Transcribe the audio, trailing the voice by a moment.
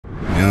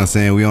know what I'm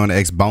saying? We on the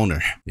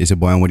X-Boner. It's your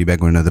boy, I'm Woody,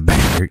 back with another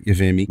banger. You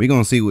feel me? We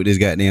gonna see what this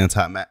goddamn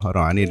top map. Hold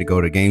on, I need to go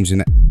to games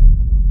and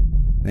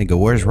nigga,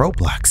 where's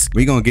Roblox?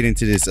 We gonna get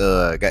into this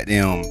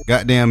goddamn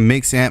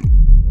Mixamo.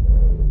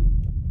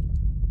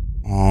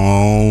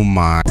 Oh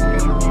my.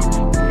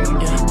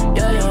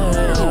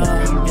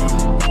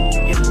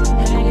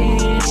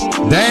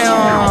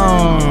 Damn.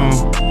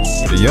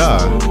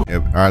 Yeah. All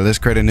right, let's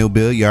create a new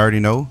build. You already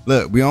know.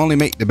 Look, we only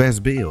make the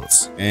best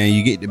builds, and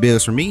you get the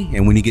builds from me.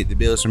 And when you get the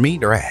builds from me,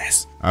 they're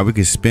ass. All right, we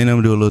can spin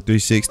them, do a little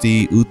 360.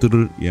 You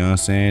know what I'm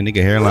saying?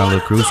 Nigga hairline,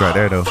 little cruise right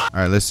there though. All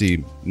right, let's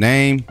see.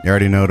 Name. You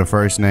already know the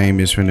first name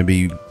is finna be,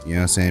 you know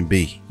what I'm saying,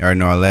 B. You already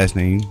know our last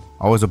name.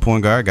 Always a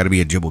point guard, gotta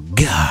be a dribble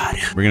god.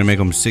 We're gonna make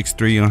him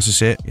 6'3" on some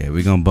shit. Yeah,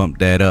 we're gonna bump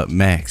that up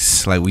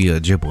max like we a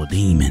dribble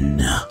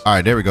demon. All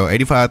right, there we go.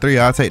 85-3,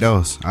 I'll take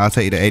those. I'll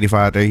take the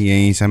 85-3. You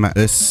ain't saying about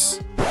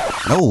this.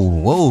 No,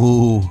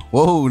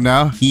 whoa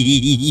now.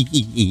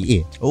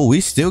 Oh,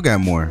 we still got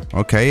more.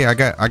 Okay, I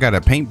got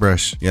a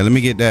paintbrush. Yeah, let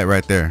me get that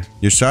right there.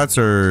 Your shots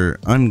are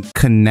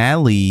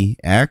uncannily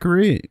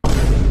accurate.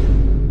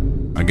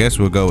 I guess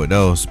we'll go with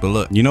those. But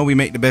look, you know we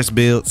make the best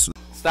builds.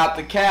 Stop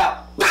the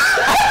cap.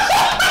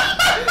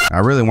 I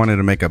really wanted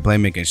to make a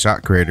playmaking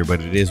shot creator, but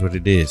it is what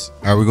it is.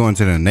 All right, we're going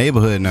to the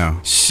neighborhood now.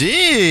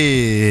 Shit.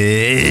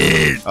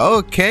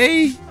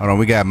 Okay. Hold on,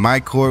 we got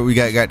MyCourt. We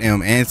got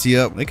goddamn Antsy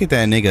up. Look at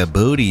that nigga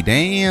booty.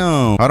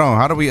 Damn. Hold on,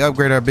 how do we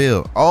upgrade our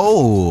build?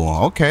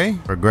 Oh, okay.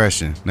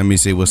 Progression. Let me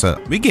see what's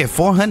up. We get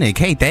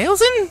 400K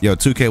thousand? Yo,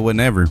 2K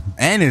whatever.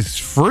 And it's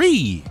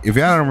free. If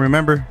y'all don't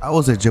remember, I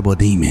was a dribble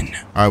demon.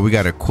 All right, we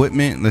got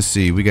equipment. Let's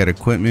see. We got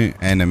equipment,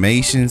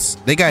 animations.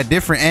 They got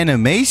different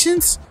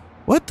animations?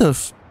 What the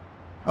f?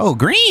 Oh,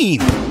 green.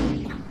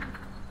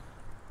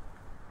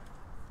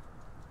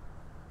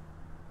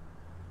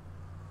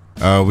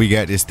 We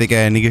got this thick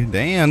ass nigga.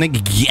 Damn,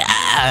 nigga.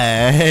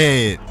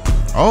 Yeah.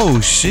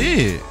 Oh,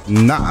 shit.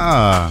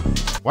 Nah.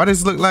 Why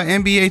does it look like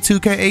NBA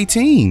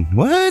 2K18?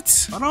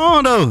 What? Hold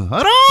on, though.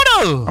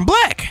 I'm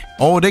black.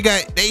 Oh, they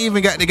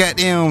even got the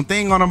goddamn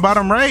thing on the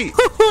bottom right.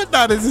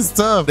 Nah, this is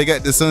tough. They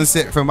got the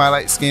sunset for my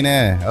light skin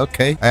ass.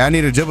 Okay. Hey, I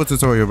need a dribble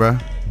tutorial, bro. You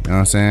know what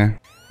I'm saying?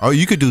 Oh,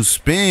 you could do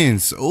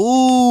spins.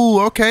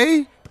 Ooh,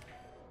 okay.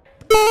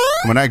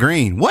 Come on, that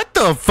green. What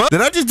the fuck? Did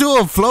I just do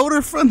a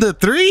floater from the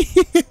three?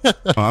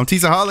 Oh, I'm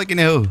teasaholic in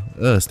the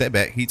hole. Step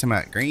back. He talking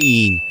about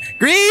green.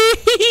 Green!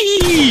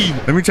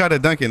 Let me try to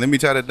dunk it. Hold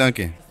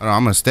on,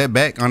 I'm gonna step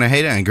back on the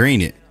hater and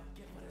green it.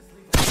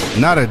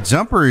 Now the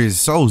jumper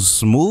is so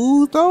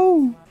smooth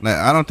though. Like,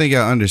 I don't think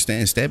y'all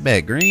understand. Step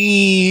back.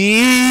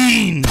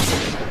 Green.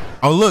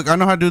 Oh, look, I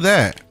know how to do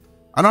that.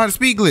 I know how to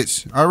speed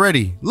glitch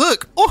already.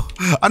 Look, oh,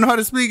 I know how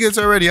to speed glitch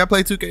already. I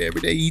play 2K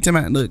every day. He talking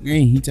about, look,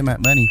 green. He talking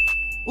about money.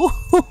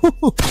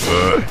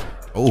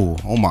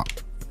 Oh my.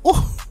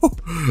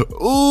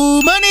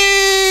 Oh,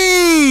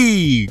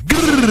 money.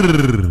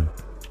 Grrr.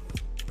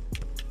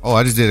 Oh,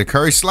 I just did a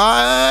Curry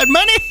slide.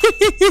 Money.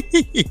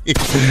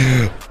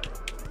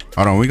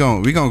 Hold on, we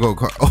gonna go.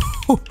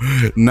 Oh,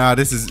 nah,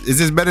 is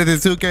this better than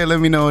 2K? Let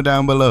me know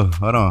down below.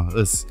 Hold on,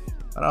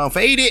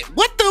 fade it.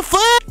 What the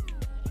fuck?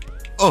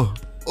 Oh.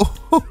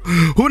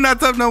 Who not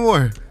tough no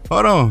more?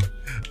 Hold on.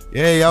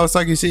 Yeah, y'all was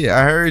talking shit.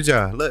 I heard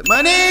y'all. Look,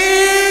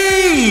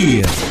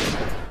 money.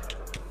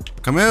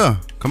 Come here.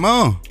 Come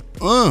on.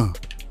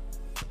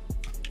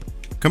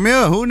 Come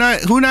here. Who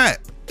not?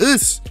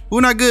 Us.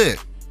 Who not good?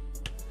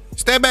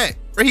 Step back.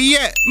 Where he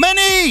at?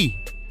 Money.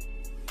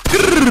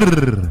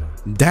 Grrr.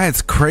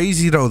 That's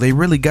crazy though. They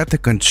really got the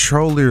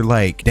controller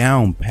like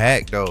down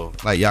packed though.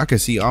 Like y'all can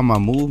see all my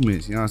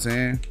movements. You know what I'm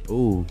saying?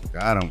 Ooh,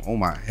 got him. Oh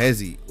my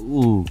hezzy.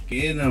 Ooh,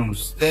 get him.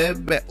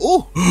 Step back.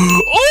 Ooh.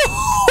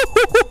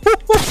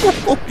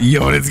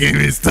 Yo, this game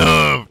is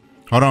tough.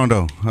 Hold on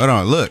though.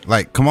 Look,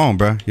 like, come on,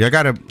 bro. Y'all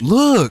gotta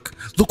look.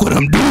 Look what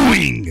I'm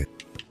doing.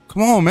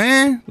 Come on,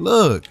 man.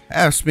 Look.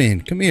 Half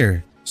spin. Come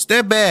here.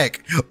 Step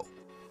back.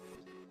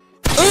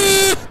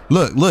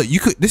 Look.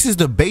 You could. This is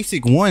the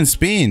basic one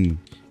spin.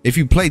 If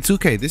you play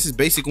 2K, this is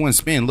basic one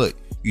spin. Look,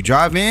 you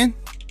drive in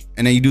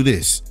and then you do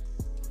this.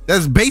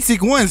 That's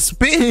basic one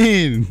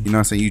spin. You know what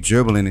I'm saying? You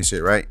dribbling and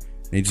shit, right?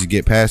 And you just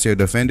get past your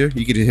defender.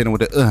 You can just hit him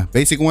with the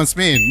basic one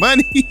spin.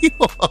 Money.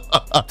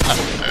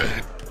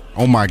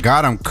 Oh my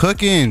God, I'm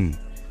cooking.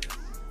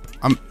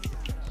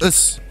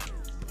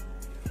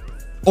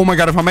 Oh my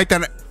God, if I make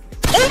that.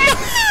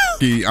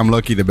 I'm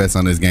lucky the best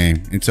on this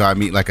game until I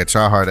meet like a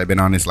tryhard that been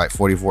on this like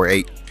 44-8.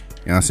 You know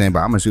what I'm saying? But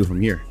I'm gonna shoot from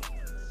here.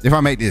 If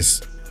I make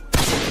this.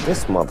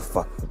 This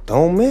motherfucker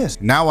don't miss.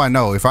 Now I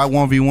know if I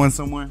 1v1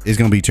 someone, it's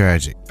gonna be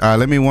tragic. All right,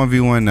 let me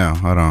 1v1 now.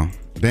 Hold on.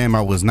 Damn,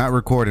 I was not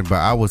recording, but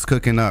I was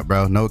cooking up,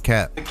 bro. No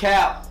cap. The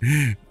cap.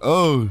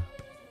 Oh.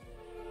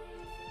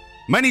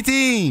 Money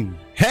team.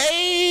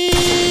 Hey.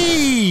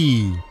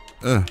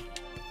 Hey.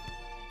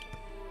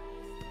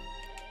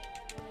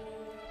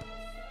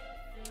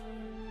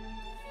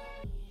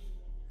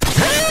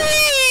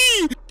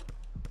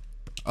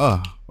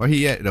 Where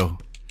he at though?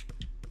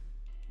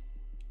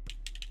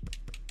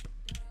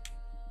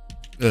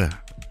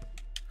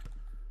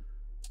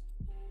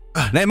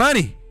 That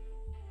money.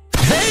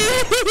 Hey!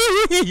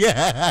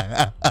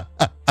 Yeah.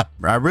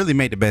 Bro, I really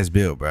made the best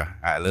build, bro.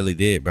 I literally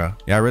did, bro.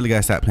 Yeah, I really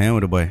gotta stop playing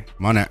with the boy.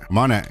 I'm on that. I'm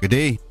on that. Good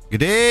D. Good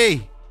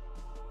D.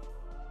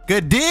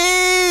 Good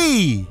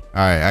D. All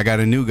right, I got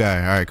a new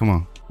guy. All right, come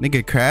on.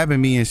 Nigga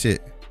crabbing me and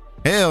shit.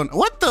 Hell,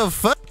 what the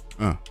fuck?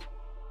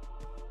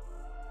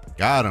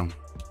 Got him.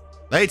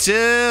 Lay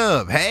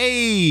chip.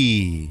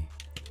 Hey.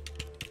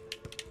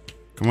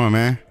 Come on,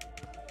 man.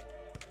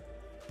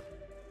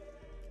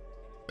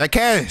 That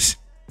cash.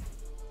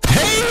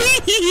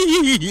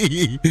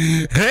 Hey.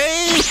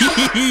 Hey.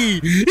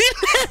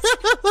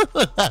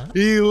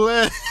 He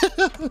left.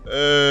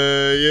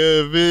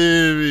 Yeah,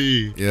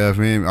 baby. Yeah,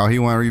 man. Oh, he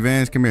want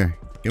revenge? Come here.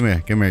 Come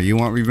here. Come here. You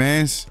want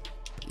revenge?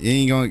 You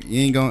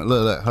ain't gonna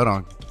look, hold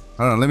on.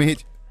 Hold on. Let me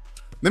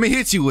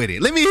hit you with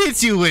it. Let me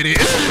hit you with it.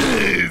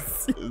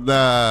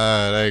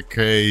 Nah, that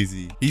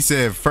crazy. He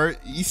said,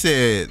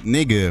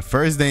 nigga,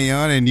 first day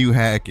on and you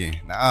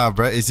hacking. Nah,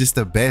 bro, it's just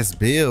the best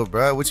build,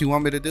 bro. What you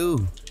want me to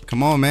do?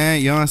 Come on,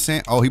 man. You know what I'm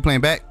saying? Oh, he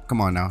playing back?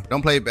 Come on now.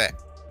 Don't play back.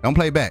 Don't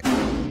play back.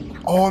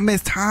 Oh, I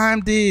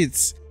mistimed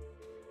it.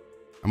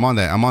 I'm on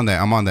that. I'm on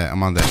that. I'm on that.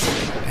 I'm on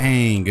that.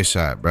 Dang, good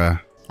shot, bro.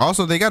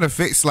 Also, they gotta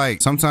fix,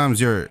 like,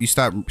 sometimes you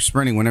stop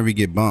sprinting whenever you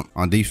get bumped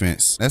on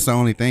defense. That's the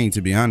only thing,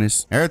 to be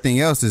honest. Everything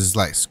else is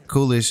like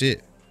cool as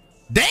shit.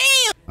 Damn!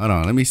 Hold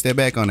on, let me step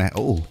back on that.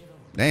 Oh,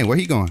 dang, where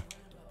he going?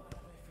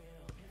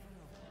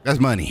 That's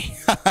money.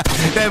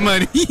 That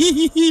money.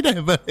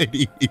 That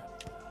money.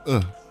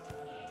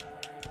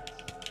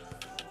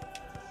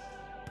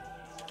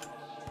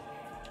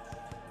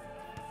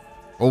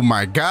 Oh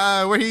my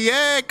God, where he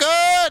at,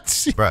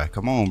 coach? Bruh,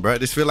 come on, bruh.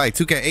 This feel like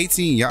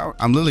 2K18, y'all.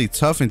 I'm literally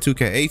tough in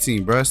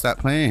 2K18, bruh. Stop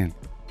playing.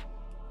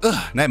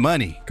 That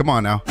money. Come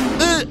on now.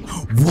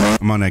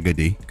 What? I'm on that good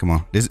D. Come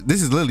on. This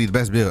is literally the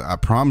best build. I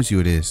promise you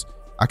it is.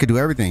 I could do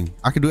everything.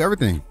 I could do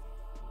everything.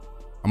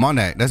 I'm on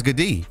that. That's good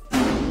D.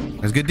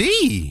 That's good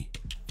D.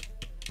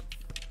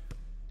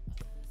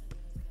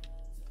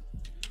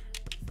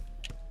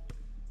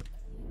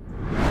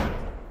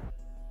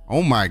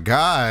 Oh my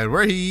God,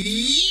 where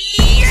he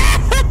at?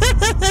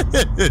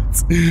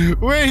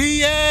 Where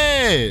he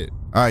at?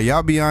 All right,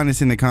 y'all be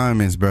honest in the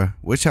comments, bro.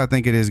 What y'all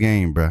think of this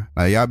game, bro?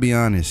 Like, y'all be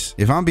honest.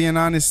 If I'm being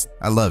honest,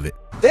 I love it.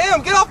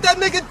 Damn, get off that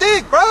nigga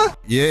dick, bro.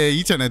 Yeah,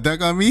 you trying to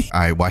dunk on me? All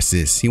right, watch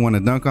this. He want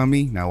to dunk on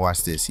me? Now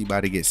watch this. He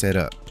about to get set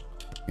up. You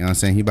know what I'm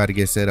saying? He about to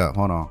get set up.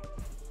 Hold on.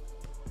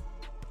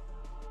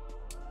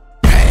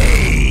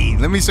 Hey,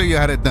 let me show you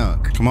how to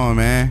dunk. Come on,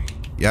 man.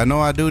 Y'all know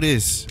I do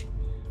this.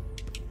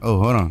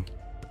 Oh, hold on.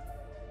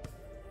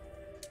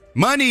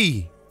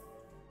 Money.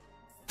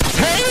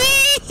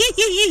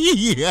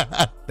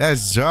 Yeah,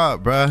 that's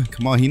job, bro.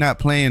 Come on, he not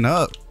playing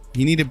up.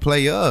 He need to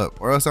play up,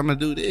 or else I'm gonna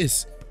do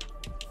this.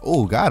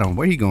 Oh, got him.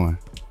 Where he going?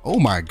 Oh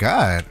my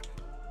God.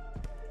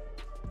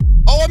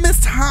 Oh, I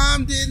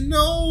mistimed it.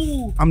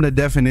 No. I'm the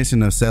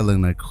definition of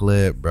selling a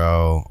clip,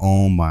 bro.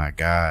 Oh my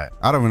God.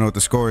 I don't even know what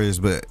the score is,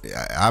 but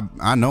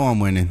I know I'm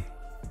winning.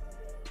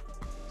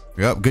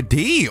 Yep, good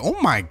D. Oh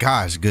my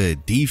gosh,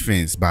 good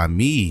defense by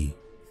me.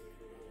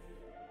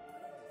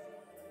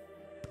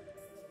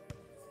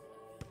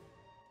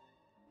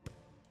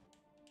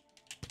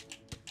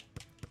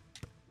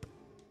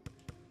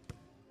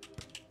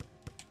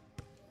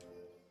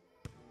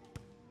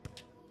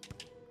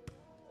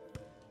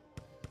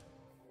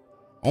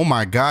 Oh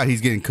my God,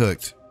 he's getting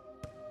cooked.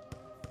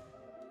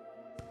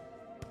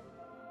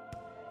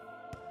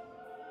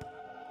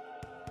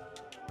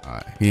 All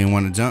right, he didn't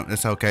want to jump.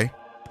 That's okay.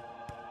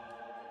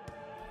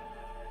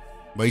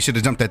 But you should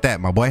have jumped at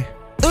that, my boy.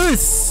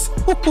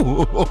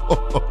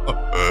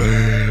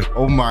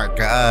 Oh my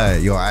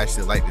God. Yo, I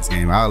actually like this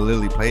game. I'll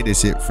literally play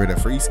this shit for the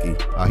free ski.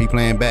 Oh, he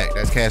playing back.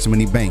 That's Cash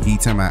Money Bank. He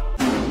talking about.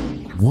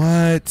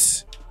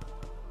 What?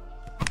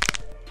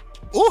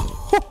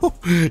 Ooh.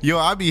 Yo,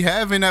 I be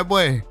having that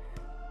boy.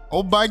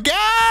 Oh my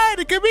God,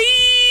 look at me.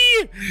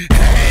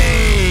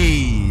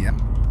 Hey.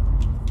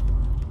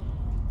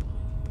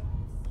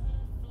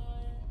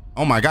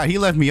 Oh my God, he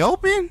left me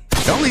open?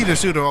 Don't leave the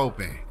shooter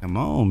open. Come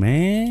on,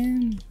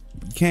 man.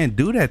 You can't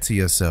do that to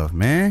yourself,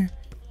 man.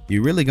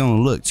 You're really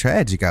gonna look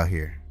tragic out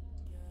here.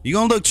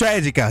 You're gonna look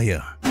tragic out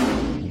here.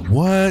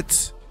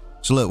 What?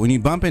 So look, when you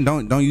bumping,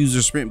 don't use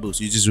your sprint boost.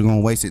 You just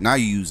gonna waste it. Now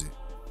you use it.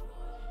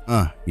 You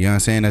know what I'm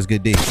saying? That's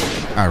good D.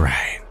 All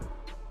right.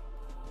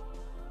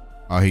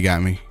 Oh, he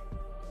got me.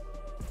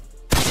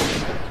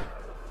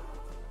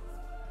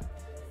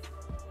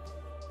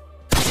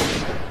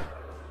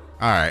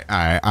 All right.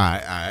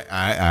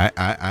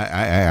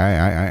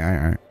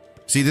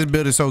 See, this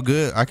build is so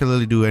good. I can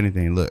literally do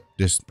anything. Look,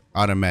 just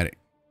automatic.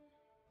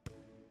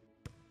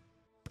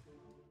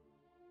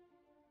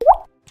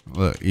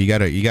 Look, you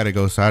gotta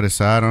go side to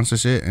side on some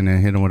shit and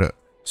then hit him with a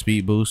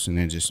speed boost and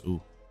then just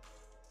ooh.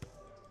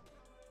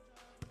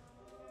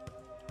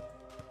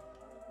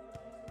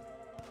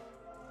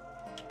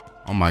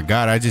 Oh my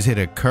God, I just hit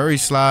a curry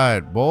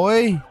slide,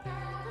 boy.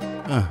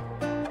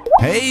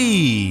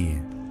 Hey.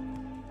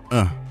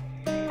 Oh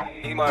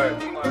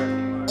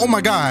my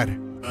God.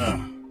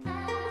 Oh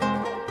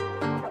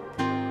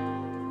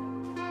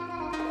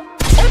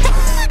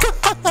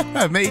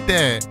I made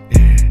that.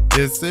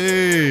 Yes,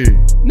 sir.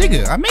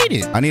 Nigga, I made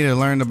it. I need to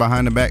learn the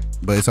behind the back,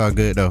 but it's all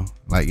good though.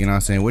 Like, you know what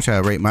I'm saying? Which I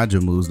rate my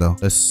jump moves though.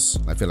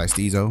 I feel like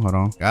Steezo. Hold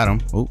on. Got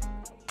him. Oh.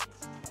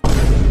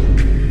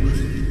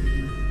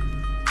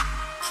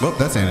 Well,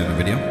 that's the end of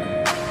the video.